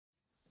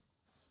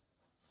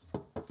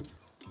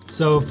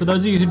So for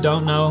those of you who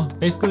don't know,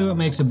 basically what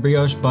makes a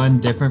brioche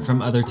bun different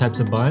from other types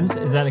of buns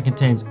is that it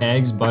contains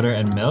eggs, butter,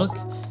 and milk.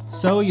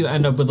 So you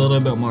end up with a little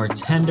bit more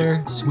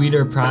tender,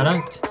 sweeter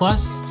product.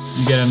 Plus,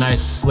 you get a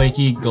nice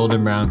flaky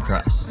golden brown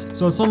crust.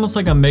 So it's almost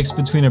like a mix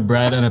between a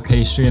bread and a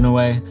pastry in a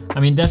way. I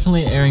mean,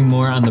 definitely erring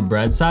more on the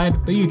bread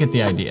side, but you get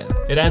the idea.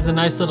 It adds a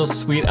nice little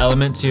sweet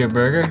element to your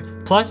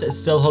burger. Plus, it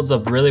still holds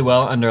up really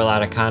well under a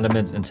lot of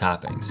condiments and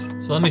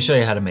toppings. So let me show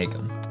you how to make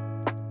them.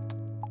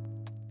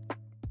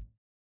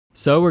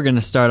 So we're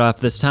gonna start off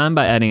this time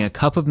by adding a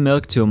cup of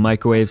milk to a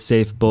microwave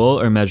safe bowl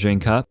or measuring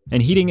cup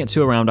and heating it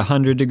to around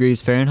 100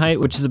 degrees Fahrenheit,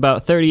 which is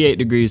about 38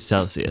 degrees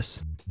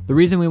Celsius. The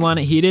reason we want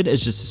it heated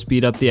is just to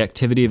speed up the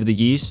activity of the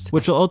yeast,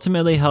 which will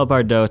ultimately help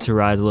our dough to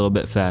rise a little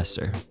bit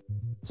faster.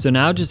 So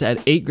now just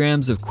add 8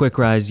 grams of quick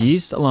rise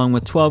yeast along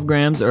with 12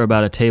 grams or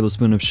about a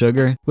tablespoon of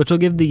sugar, which will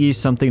give the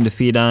yeast something to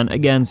feed on,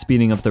 again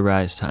speeding up the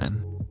rise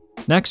time.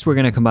 Next, we're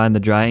gonna combine the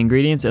dry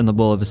ingredients in the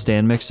bowl of a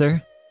stand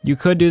mixer. You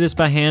could do this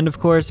by hand, of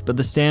course, but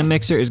the stand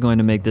mixer is going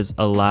to make this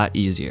a lot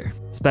easier,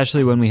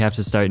 especially when we have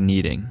to start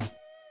kneading.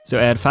 So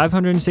add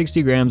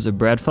 560 grams of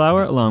bread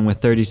flour along with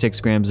 36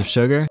 grams of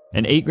sugar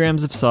and 8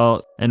 grams of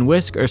salt, and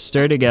whisk or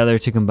stir together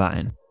to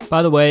combine.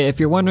 By the way, if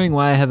you're wondering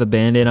why I have a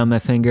band-aid on my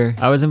finger,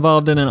 I was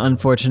involved in an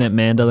unfortunate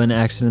mandolin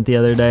accident the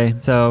other day,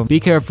 so be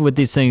careful with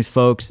these things,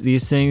 folks.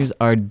 These things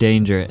are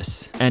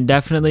dangerous, and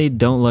definitely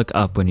don't look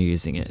up when you're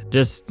using it.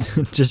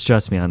 Just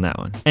trust me on that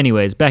one.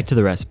 Anyways, back to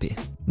the recipe.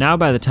 Now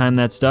by the time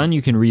that's done,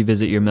 you can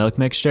revisit your milk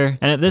mixture,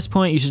 and at this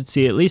point you should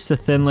see at least a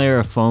thin layer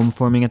of foam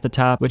forming at the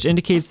top, which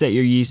indicates that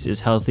your yeast is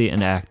healthy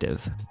and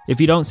active.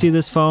 If you don't see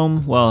this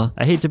foam, well,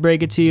 I hate to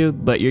break it to you,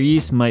 but your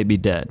yeast might be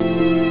dead.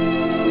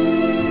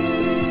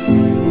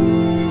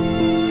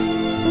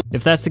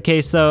 If that's the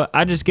case though,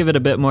 I'd just give it a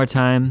bit more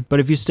time, but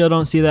if you still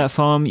don't see that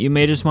foam, you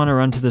may just want to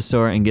run to the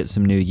store and get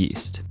some new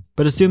yeast.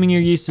 But assuming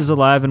your yeast is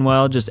alive and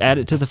well, just add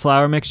it to the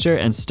flour mixture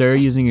and stir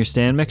using your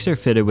stand mixer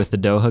fitted with the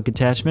dough hook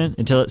attachment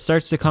until it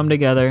starts to come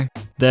together.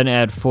 Then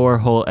add 4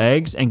 whole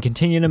eggs and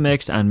continue to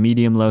mix on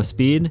medium-low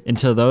speed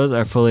until those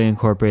are fully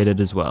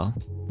incorporated as well.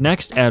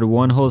 Next, add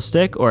 1 whole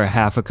stick or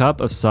half a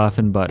cup of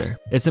softened butter.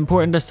 It's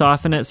important to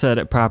soften it so that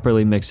it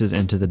properly mixes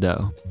into the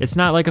dough. It's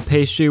not like a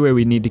pastry where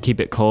we need to keep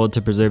it cold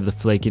to preserve the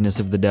flakiness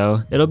of the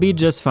dough. It'll be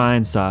just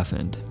fine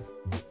softened.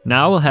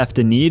 Now we'll have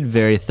to knead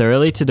very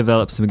thoroughly to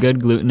develop some good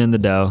gluten in the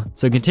dough,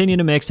 so continue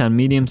to mix on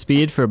medium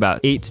speed for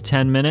about 8 to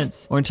 10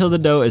 minutes or until the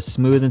dough is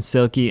smooth and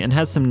silky and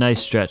has some nice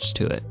stretch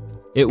to it.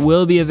 It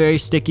will be a very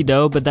sticky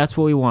dough, but that's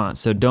what we want,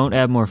 so don't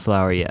add more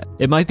flour yet.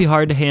 It might be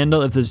hard to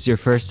handle if this is your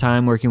first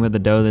time working with a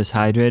dough this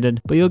hydrated,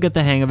 but you'll get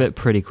the hang of it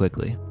pretty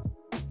quickly.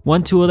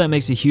 One tool that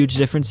makes a huge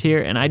difference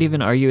here, and I'd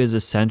even argue is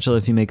essential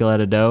if you make a lot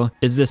of dough,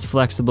 is this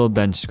flexible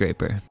bench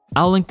scraper.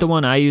 I'll link the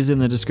one I use in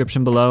the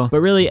description below, but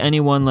really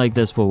any one like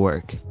this will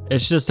work.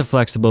 It's just a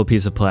flexible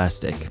piece of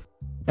plastic.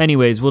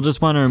 Anyways, we'll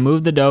just want to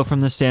remove the dough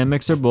from the stand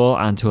mixer bowl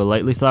onto a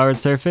lightly floured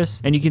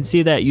surface, and you can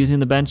see that using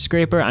the bench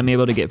scraper, I'm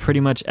able to get pretty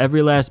much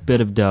every last bit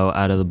of dough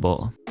out of the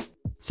bowl.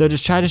 So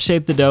just try to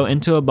shape the dough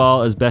into a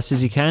ball as best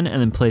as you can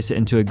and then place it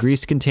into a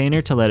greased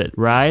container to let it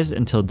rise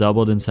until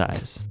doubled in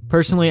size.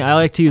 Personally, I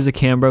like to use a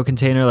Cambro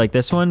container like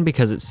this one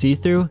because it's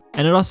see-through,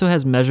 and it also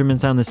has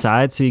measurements on the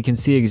side so you can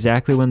see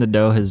exactly when the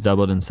dough has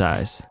doubled in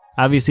size.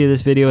 Obviously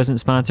this video isn't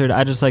sponsored,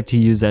 I just like to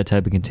use that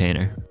type of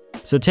container.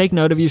 So take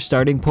note of your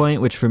starting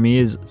point, which for me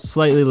is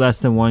slightly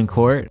less than 1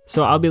 quart,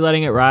 so I'll be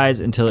letting it rise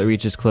until it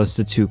reaches close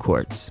to 2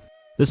 quarts.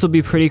 This will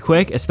be pretty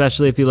quick,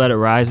 especially if you let it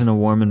rise in a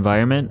warm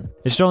environment.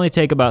 It should only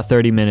take about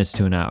 30 minutes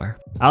to an hour.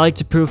 I like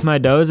to proof my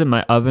doughs in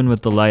my oven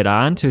with the light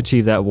on to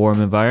achieve that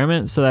warm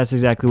environment, so that's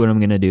exactly what I'm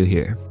going to do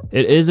here.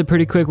 It is a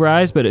pretty quick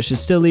rise, but it should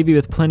still leave you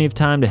with plenty of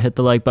time to hit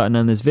the like button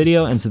on this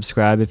video and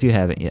subscribe if you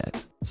haven't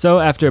yet. So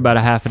after about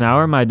a half an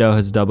hour, my dough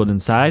has doubled in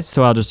size,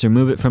 so I'll just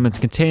remove it from its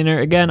container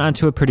again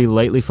onto a pretty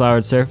lightly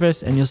floured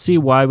surface, and you'll see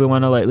why we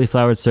want a lightly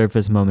floured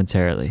surface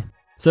momentarily.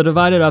 So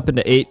divide it up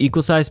into 8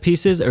 equal sized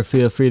pieces, or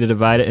feel free to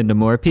divide it into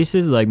more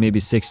pieces, like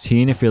maybe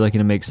 16 if you're looking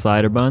to make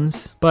slider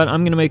buns. But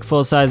I'm going to make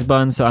full size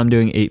buns, so I'm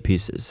doing 8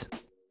 pieces.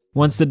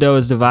 Once the dough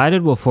is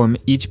divided, we'll form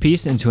each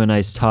piece into a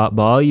nice taut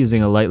ball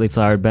using a lightly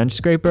floured bench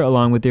scraper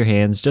along with your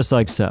hands, just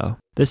like so.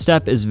 This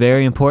step is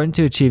very important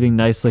to achieving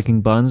nice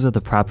looking buns with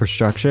a proper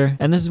structure,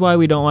 and this is why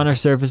we don't want our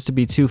surface to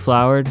be too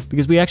floured,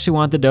 because we actually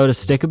want the dough to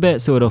stick a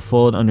bit so it'll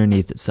fold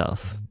underneath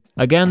itself.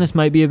 Again, this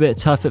might be a bit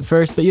tough at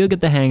first, but you'll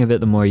get the hang of it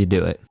the more you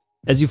do it.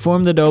 As you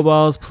form the dough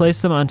balls,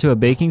 place them onto a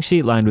baking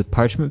sheet lined with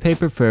parchment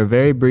paper for a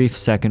very brief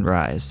second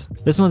rise.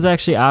 This one's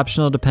actually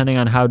optional depending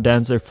on how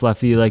dense or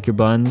fluffy you like your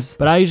buns,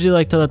 but I usually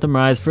like to let them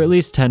rise for at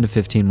least 10 to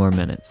 15 more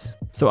minutes.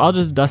 So I'll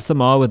just dust them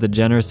all with a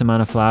generous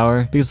amount of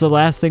flour, because the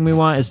last thing we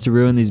want is to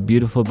ruin these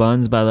beautiful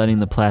buns by letting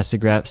the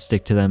plastic wrap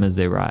stick to them as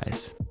they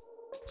rise.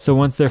 So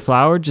once they're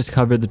floured, just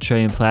cover the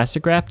tray in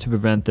plastic wrap to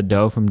prevent the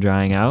dough from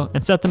drying out,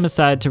 and set them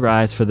aside to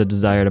rise for the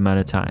desired amount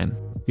of time.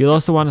 You'll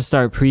also want to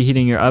start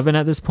preheating your oven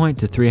at this point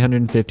to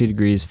 350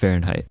 degrees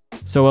Fahrenheit.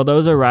 So while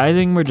those are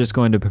rising, we're just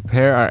going to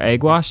prepare our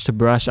egg wash to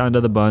brush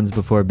onto the buns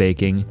before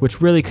baking,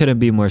 which really couldn't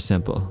be more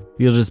simple.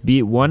 You'll just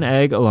beat 1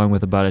 egg along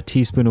with about a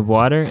teaspoon of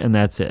water, and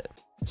that's it.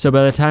 So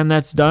by the time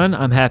that's done,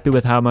 I'm happy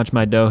with how much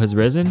my dough has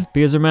risen,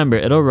 because remember,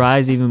 it'll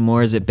rise even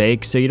more as it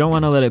bakes, so you don't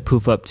want to let it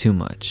poof up too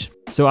much.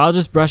 So I'll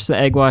just brush the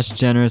egg wash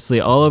generously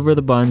all over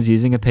the buns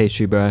using a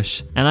pastry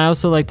brush, and I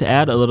also like to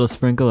add a little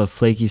sprinkle of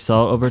flaky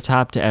salt over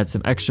top to add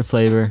some extra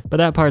flavor, but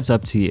that part's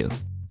up to you.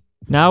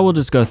 Now we'll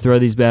just go throw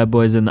these bad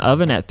boys in the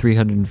oven at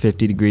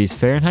 350 degrees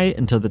Fahrenheit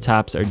until the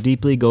tops are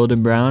deeply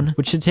golden brown,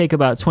 which should take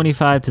about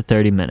 25 to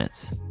 30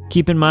 minutes.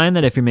 Keep in mind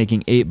that if you're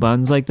making 8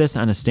 buns like this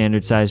on a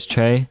standard sized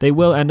tray, they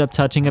will end up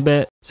touching a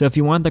bit, so if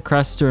you want the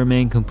crust to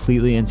remain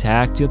completely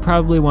intact, you'll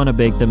probably want to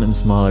bake them in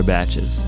smaller batches.